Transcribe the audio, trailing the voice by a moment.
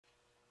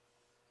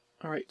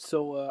Alright,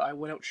 so I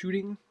went out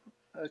shooting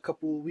a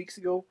couple of weeks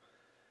ago,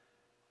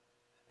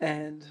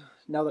 and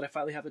now that I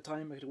finally have the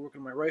time, I get to work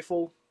on my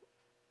rifle.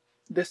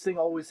 This thing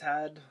always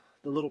had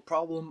the little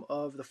problem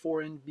of the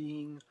forend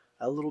being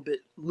a little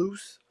bit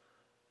loose,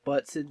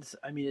 but since,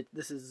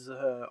 this is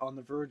on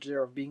the verge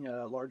there of being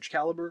a large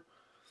caliber,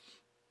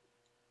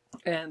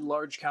 and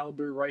large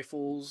caliber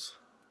rifles,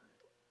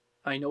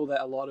 I know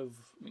that a lot of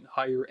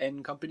higher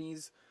end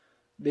companies,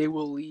 they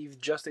will leave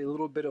just a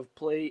little bit of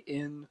play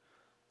in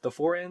the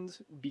forend,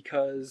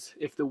 because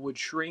if the wood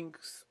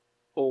shrinks,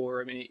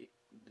 or it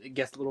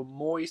gets a little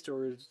moist,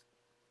 or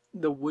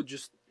the wood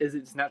just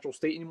isn't its natural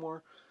state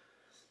anymore.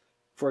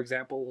 For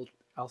example,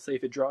 I'll say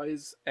if it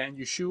dries and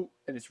you shoot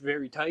and it's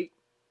very tight,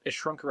 it's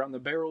shrunk around the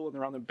barrel and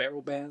around the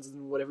barrel bands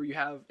and whatever you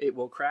have, it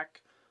will crack.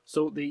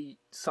 So they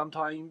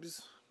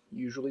sometimes,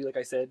 usually, like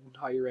I said,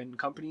 higher end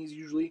companies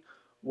usually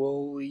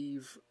will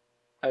leave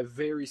a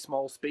very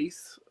small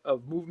space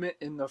of movement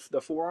in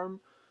the forearm,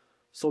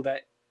 so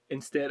that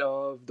instead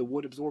of the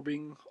wood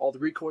absorbing all the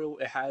recoil,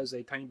 it has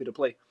a tiny bit of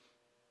play.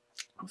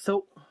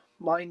 So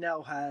mine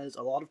now has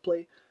a lot of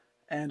play,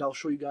 and I'll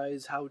show you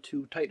guys how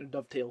to tighten a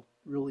dovetail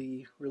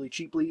really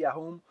cheaply at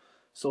home.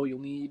 So you'll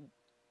need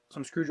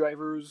some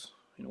screwdrivers,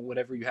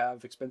 whatever you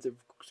have. Expensive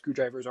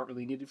screwdrivers aren't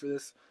really needed for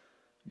this,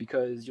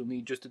 because you'll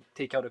need just to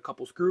take out a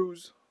couple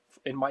screws,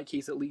 in my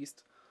case at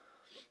least.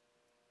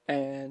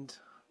 And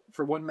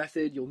for one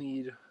method, you'll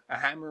need a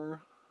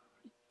hammer.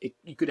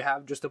 You could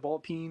have just a ball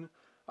peen.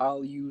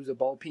 I'll use a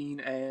ball peen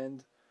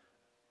and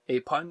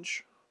a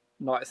punch,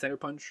 not a center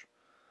punch.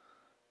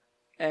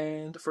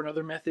 And for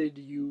another method,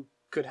 you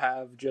could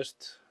have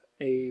just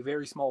a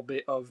very small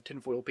bit of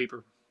tinfoil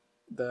paper,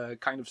 the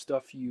kind of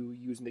stuff you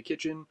use in the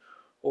kitchen,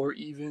 or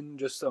even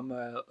just some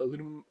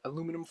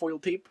aluminum foil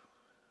tape.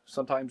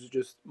 Sometimes it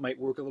just might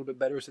work a little bit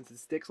better since it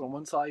sticks on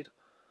one side.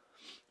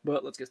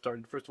 But let's get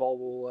started. First of all,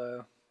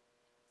 we'll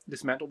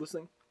dismantle this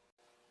thing.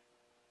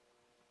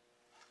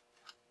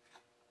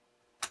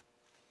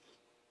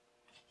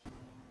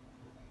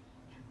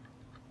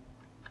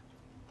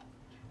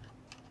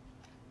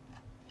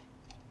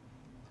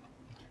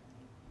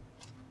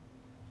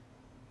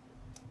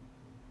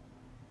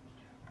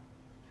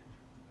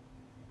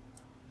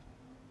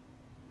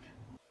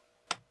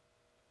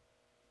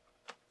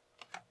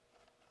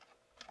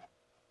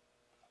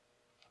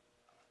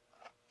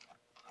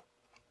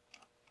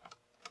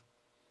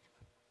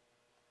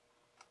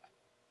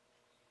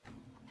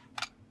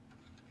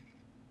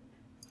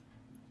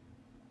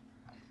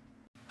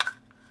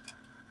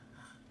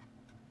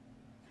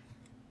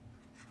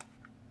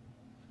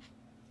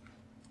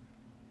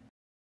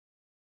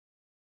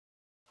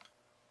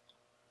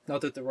 Now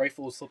that the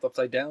rifle is flipped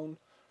upside down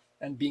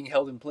and being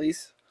held in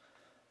place,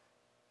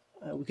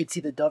 we could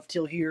see the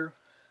dovetail here,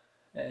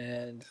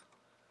 and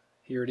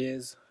here it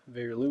is,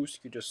 very loose.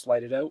 You could just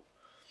slide it out.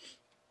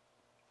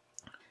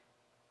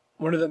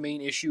 One of the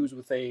main issues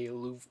with a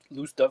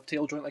loose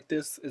dovetail joint like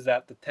this is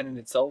that the tenon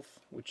itself,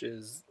 which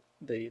is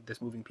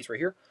this moving piece right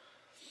here,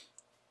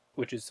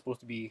 which is supposed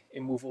to be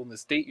immovable in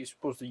this state, you're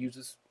supposed to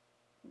use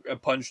a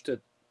punch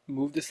to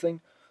move this thing,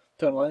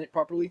 to align it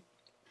properly.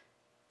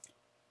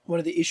 One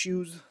of the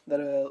issues that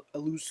a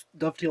loose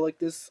dovetail like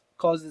this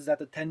causes is that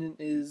the tenon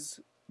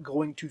is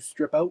going to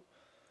strip out.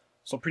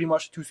 So pretty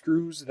much 2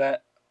 screws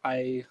that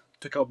I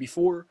took out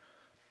before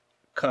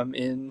come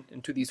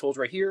into these holes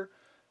right here,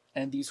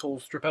 and these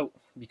holes strip out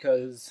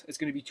because it's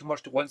going to be too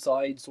much to one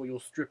side, so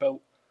you'll strip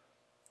out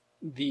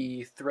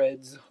the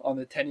threads on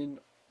the tenon.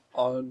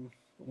 On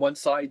one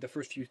side, the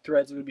first few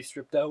threads are going to be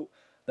stripped out.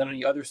 Then on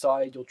the other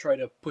side, you'll try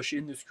to push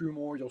in the screw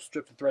more, you'll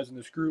strip the threads in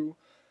the screw.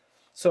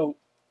 So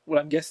what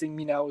I'm guessing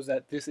now is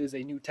that this is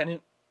a new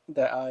tenon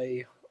that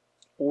I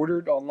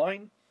ordered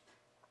online.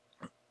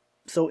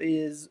 So it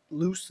is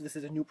loose. This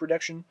is a new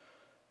production,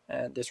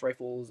 and this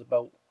rifle is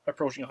about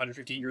approaching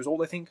 150 years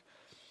old, I think.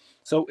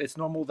 So it's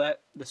normal that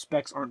the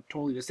specs aren't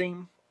totally the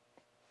same,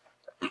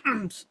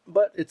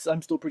 but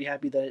I'm still pretty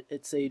happy that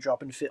it's a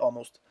drop and fit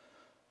almost.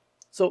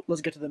 So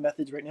let's get to the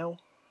methods right now.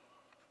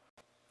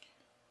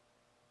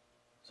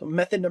 So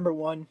method number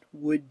 1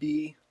 would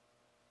be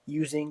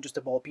using just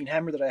a ball peen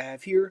hammer that I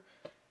have here,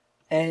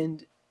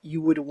 and you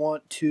would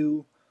want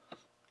to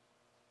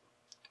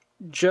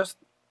just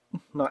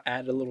not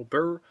add a little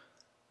burr,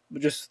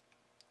 but just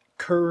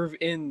curve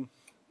in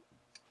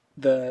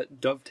the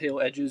dovetail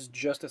edges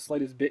just the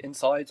slightest bit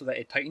inside so that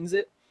it tightens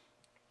it.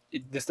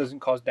 This doesn't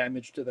cause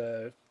damage to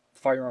the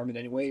firearm in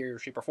any way or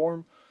shape or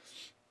form.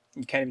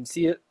 You can't even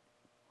see it.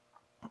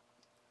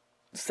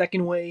 The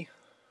second way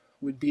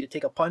would be to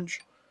take a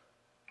punch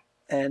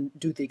and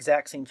do the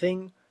exact same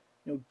thing.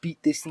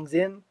 Beat these things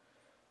in.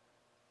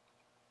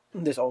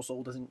 This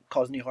also doesn't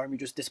cause any harm. You're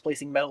just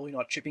displacing metal. You're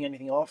not chipping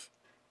anything off.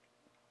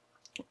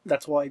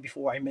 That's why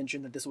before I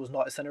mentioned that this was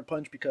not a center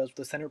punch, because with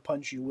a center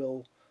punch you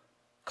will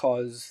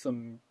cause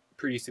some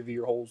pretty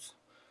severe holes.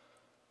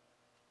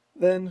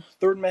 Then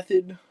third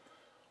method,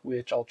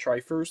 which I'll try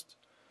first,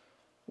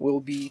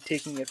 will be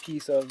taking a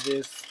piece of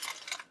this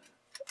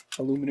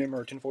aluminum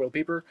or tinfoil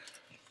paper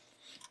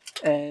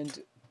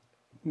and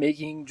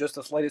making just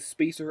the slightest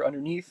spacer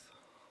underneath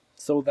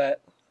so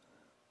that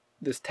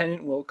this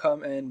tenon will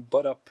come and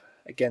butt up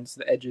against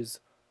the edges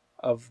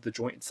of the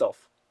joint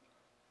itself.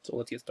 So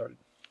let's get started.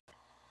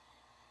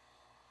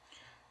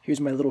 Here's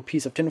my little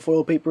piece of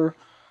tinfoil paper.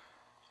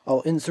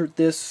 I'll insert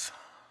this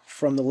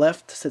from the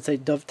left. Since I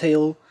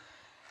dovetail,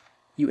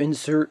 you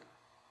insert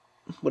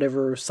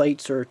whatever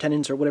sights or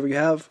tenons or whatever you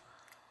have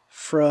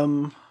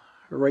from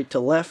right to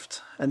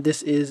left, and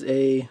this is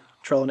a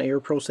trial and error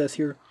process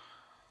here.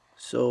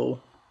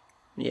 So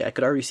yeah, I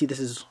could already see this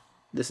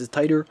is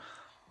tighter,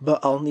 but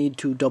I'll need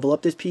to double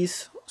up this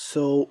piece.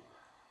 So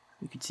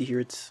you can see here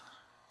it's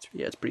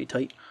pretty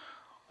tight,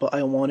 but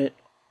I want it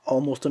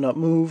almost to not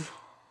move,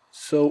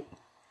 so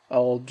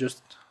I'll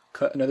just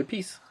cut another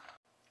piece.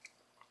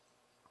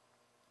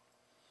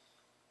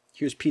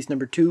 Here's piece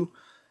number 2.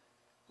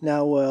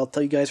 Now I'll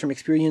tell you guys from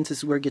experience, this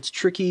is where it gets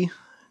tricky,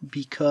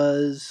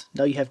 because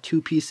now you have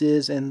 2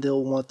 pieces and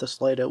they'll want to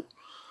slide out.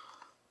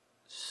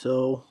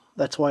 So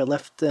that's why I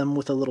left them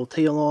with a little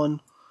tail on.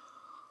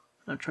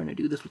 I'm trying to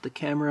do this with the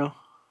camera,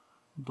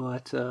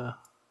 but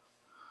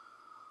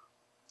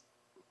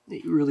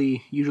it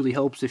really usually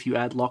helps if you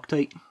add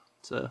Loctite.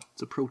 It's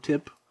a pro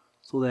tip,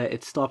 so that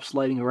it stops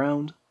sliding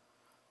around.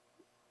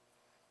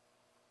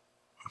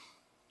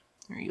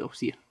 There you go.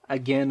 See,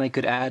 again, I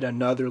could add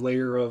another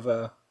layer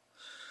of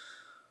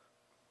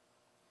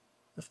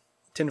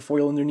tin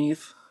foil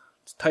underneath.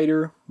 It's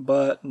tighter,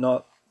 but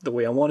not the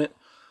way I want it.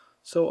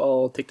 So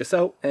I'll take this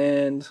out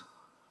and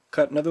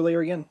cut another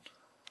layer again.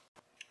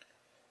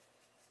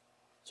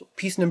 So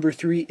piece number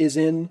 3 is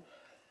in.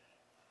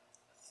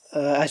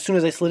 As soon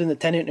as I slid in the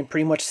tenon, it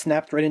pretty much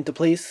snapped right into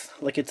place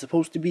like it's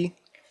supposed to be.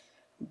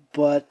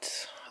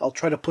 But I'll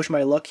try to push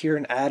my luck here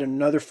and add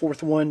another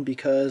 4th one,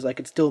 because I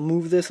could still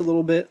move this a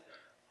little bit,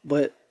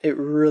 but it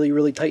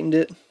really tightened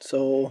it.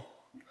 So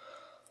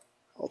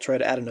I'll try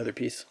to add another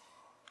piece.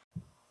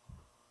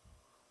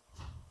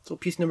 So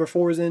piece number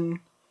 4 is in.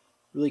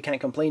 Really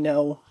can't complain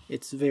now.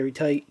 It's very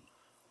tight.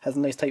 Has a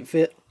nice tight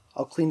fit.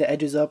 I'll clean the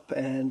edges up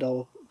and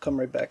I'll come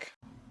right back.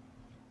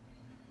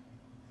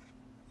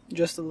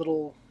 Just a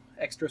little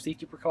extra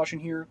safety precaution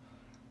here.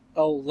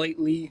 I'll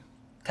lightly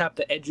tap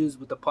the edges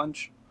with the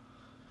punch,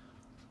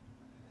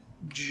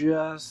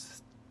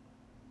 just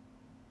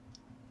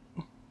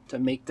to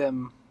make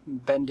them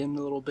bend in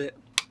a little bit.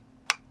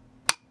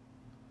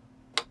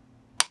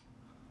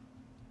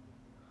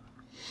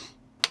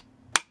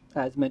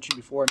 As mentioned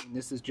before, I mean,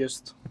 this is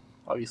just,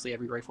 obviously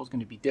every rifle is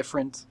going to be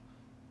different.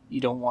 You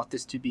don't want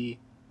this to be,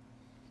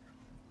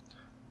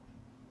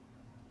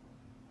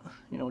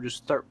 you know, just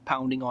start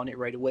pounding on it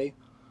right away.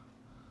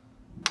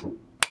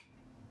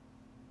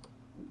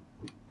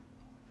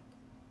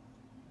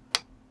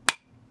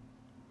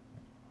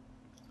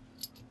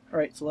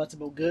 Alright, so that's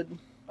about good.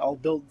 I'll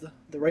build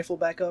the rifle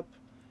back up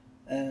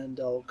and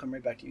I'll come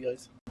right back to you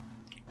guys.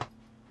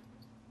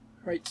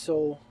 Alright,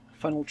 so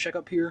final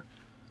checkup here.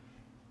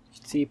 You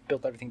can see,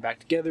 built everything back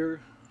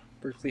together,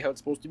 perfectly how it's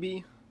supposed to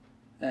be,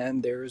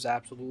 and there's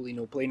absolutely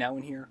no play now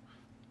in here.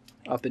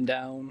 Up and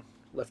down,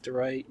 left to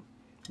right,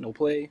 no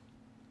play.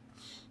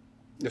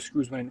 The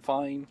screws went in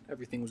fine,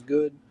 everything was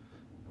good.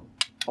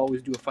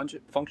 Always do a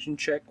function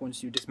check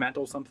once you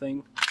dismantle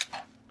something.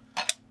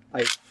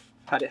 I've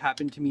had it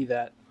happen to me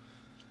that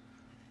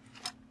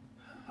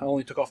I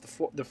only took off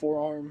the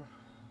forearm,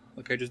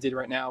 like I just did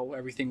right now.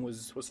 Everything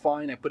was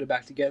fine. I put it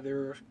back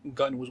together,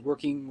 gun was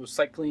working, was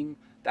cycling,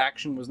 the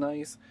action was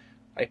nice.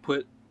 I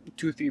put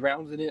 2-3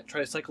 rounds in it,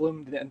 try to cycle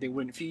them, and they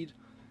wouldn't feed.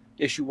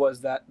 Issue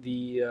was that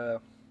the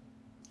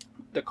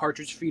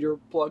cartridge feeder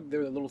plug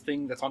there, the little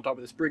thing that's on top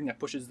of the spring that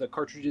pushes the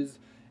cartridges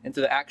into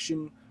the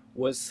action,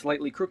 was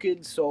slightly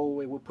crooked,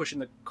 so it would push in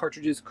the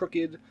cartridges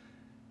crooked,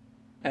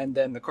 and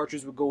then the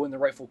cartridges would go in the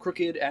rifle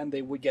crooked, and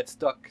they would get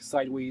stuck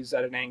sideways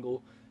at an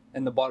angle,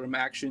 and the bottom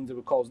actions, it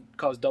would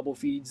cause double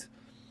feeds.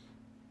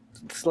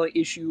 Slight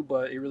issue,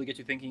 but it really gets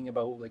you thinking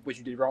about like what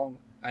you did wrong.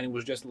 And it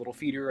was just a little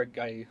feeder.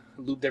 I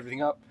lubed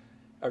everything up.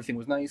 Everything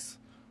was nice.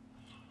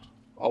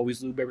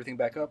 Always lube everything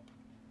back up.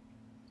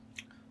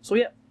 So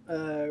yeah,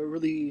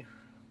 really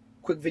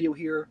quick video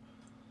here.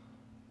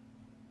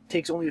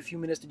 Takes only a few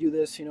minutes to do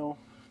this, you know,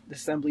 the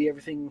assembly,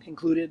 everything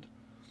included.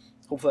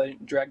 Hopefully I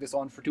didn't drag this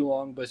on for too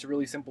long, but it's a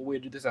really simple way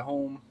to do this at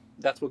home.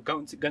 That's what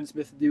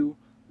gunsmiths do.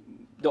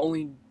 The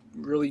only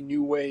really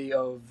new way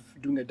of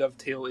doing a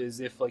dovetail is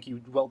if like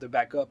you weld it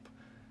back up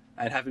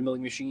and have a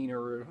milling machine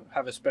or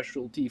have a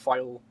specialty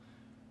file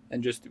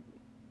and just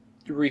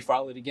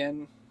refile it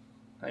again.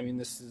 I mean,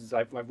 this is,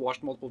 I've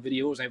watched multiple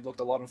videos, I've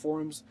looked a lot on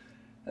forums,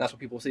 and that's what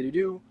people say to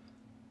do.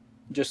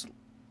 Just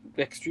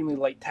extremely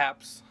light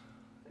taps,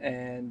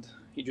 and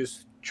you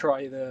just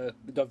try the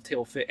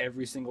dovetail fit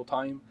every single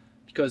time,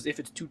 because if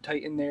it's too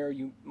tight in there,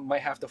 you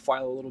might have to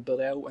file a little bit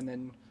out, and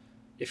then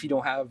if you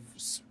don't have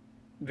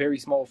very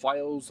small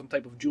files, some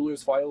type of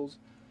jeweler's files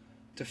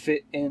to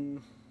fit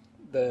in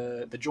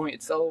the joint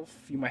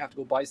itself, you might have to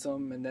go buy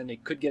some, and then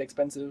it could get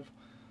expensive.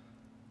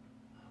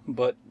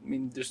 But I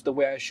mean, just the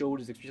way I showed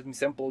is extremely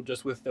simple.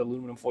 Just with the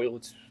aluminum foil,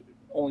 it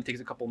only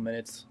takes a couple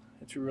minutes.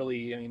 It's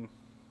really, I mean,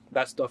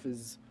 that stuff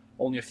is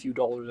only a few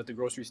dollars at the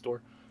grocery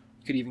store.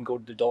 You could even go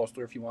to the dollar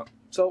store if you want.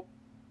 So,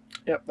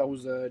 yeah, that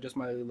was just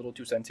my little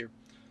 2 cents here.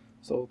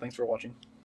 So, thanks for watching.